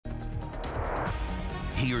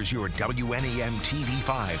Here's your WNEM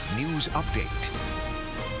TV5 News Update.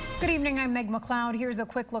 Good evening, I'm Meg McLeod. Here's a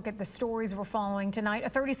quick look at the stories we're following tonight. A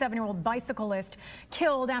 37-year-old bicyclist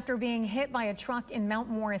killed after being hit by a truck in Mount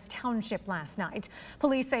Morris Township last night.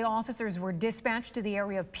 Police say officers were dispatched to the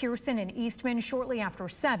area of Pearson and Eastman shortly after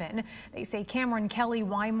 7. They say Cameron Kelly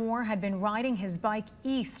Wymore had been riding his bike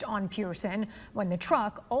east on Pearson when the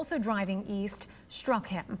truck, also driving east, struck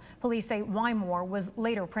him. Police say Wymore was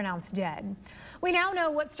later pronounced dead. We now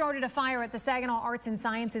know what started a fire at the Saginaw Arts and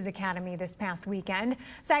Sciences Academy this past weekend.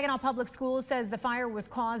 Saginaw Public Schools says the fire was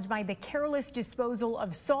caused by the careless disposal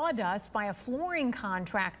of sawdust by a flooring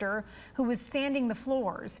contractor who was sanding the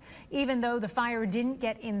floors. Even though the fire didn't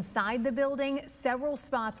get inside the building, several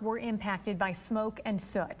spots were impacted by smoke and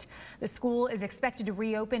soot. The school is expected to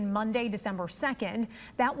reopen Monday, December 2nd.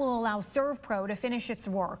 That will allow ServPro to finish its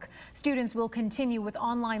work. Students will continue with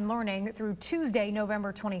online learning through Tuesday,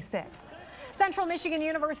 November 26th. Central Michigan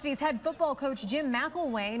University's head football coach Jim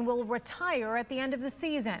McElwain will retire at the end of the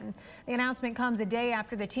season. The announcement comes a day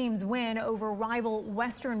after the team's win over rival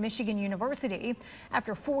Western Michigan University.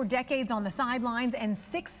 After 4 decades on the sidelines and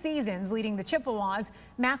 6 seasons leading the Chippewas,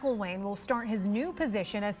 McElwain will start his new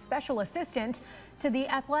position as special assistant to the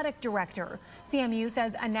athletic director. CMU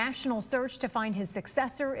says a national search to find his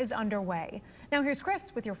successor is underway. Now here's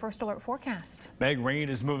Chris with your first alert forecast. Meg, rain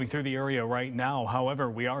is moving through the area right now. However,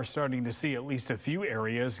 we are starting to see at least a few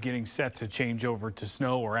areas getting set to change over to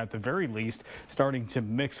snow, or at the very least starting to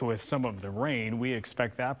mix with some of the rain. We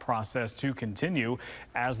expect that process to continue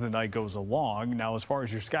as the night goes along. Now, as far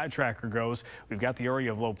as your sky tracker goes, we've got the area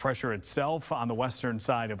of low pressure itself on the western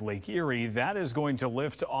side of Lake Erie. That is going to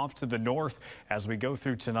lift off to the north as we go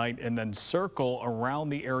through tonight and then circle around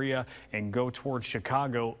the area and go towards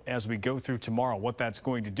Chicago as we go through tomorrow. What that's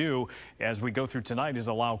going to do as we go through tonight is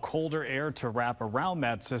allow colder air to wrap around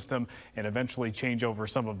that system and eventually change over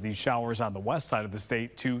some of these showers on the west side of the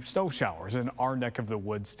state to snow showers in our neck of the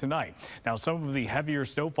woods tonight. Now, some of the heavier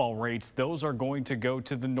snowfall rates, those are going to go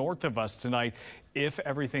to the north of us tonight if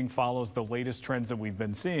everything follows the latest trends that we've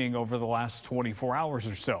been seeing over the last 24 hours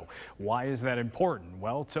or so. Why is that important?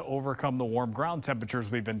 Well, to overcome the warm ground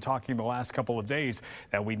temperatures we've been talking the last couple of days,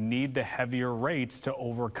 that we need the heavier rates to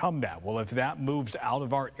overcome that. Well, if that moves out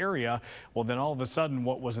of our area, well, then all of a sudden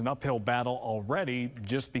what was an uphill battle already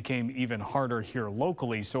just became even harder here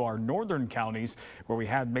locally. So our northern counties, where we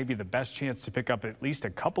had maybe the best chance to pick up at least a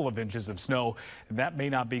couple of inches of snow, that may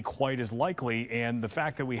not be quite as likely. And the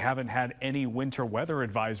fact that we haven't had any winter weather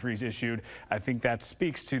advisories issued, I think that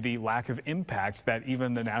speaks to the lack of impacts that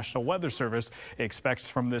even the National Weather Service expects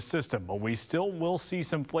from this system. But we still will see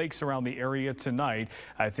some flakes around the area tonight.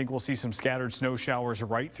 I think we'll see some scattered snow showers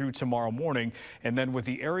right through tomorrow morning. And then with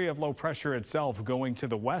the area of low pressure itself going to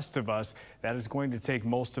the west of us, that is going to take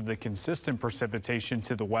most of the consistent precipitation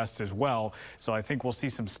to the west as well. So I think we'll see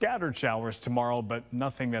some scattered showers tomorrow, but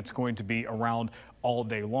nothing that's going to be around all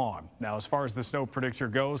day long. Now, as far as the snow predictor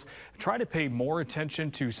goes, try to pay more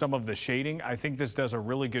attention to some of the shading. I think this does a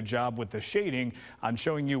really good job with the shading on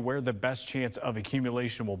showing you where the best chance of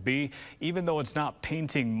accumulation will be. Even though it's not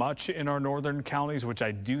painting much in our northern counties, which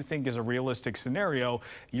I do think is a realistic scenario,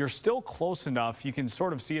 you're still close enough. You can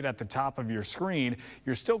sort of see it at the top of your screen.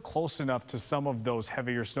 You're still close enough to some of those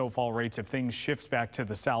heavier snowfall rates if things shift back to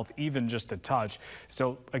the south, even just a touch.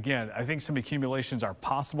 So again, I think some accumulations are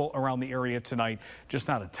possible around the area tonight, just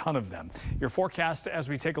not a ton of them. Your forecast as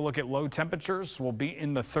we take a look at low temperatures will be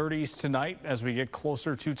in the 30s tonight as we get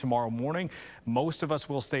closer to tomorrow morning. Most of us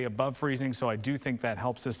will stay above freezing, so I do think that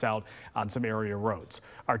helps us out on some area roads.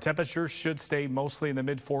 Our temperatures should stay mostly in the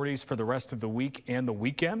mid-40s for the rest of the week and the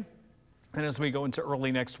weekend. And as we go into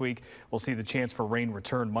early next week, we'll see the chance for rain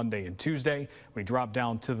return Monday and Tuesday. We drop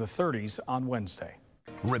down to the 30s on Wednesday.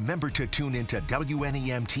 Remember to tune into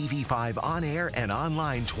WNEM TV5 on air and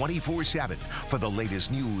online 24/7 for the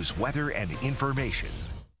latest news, weather, and information.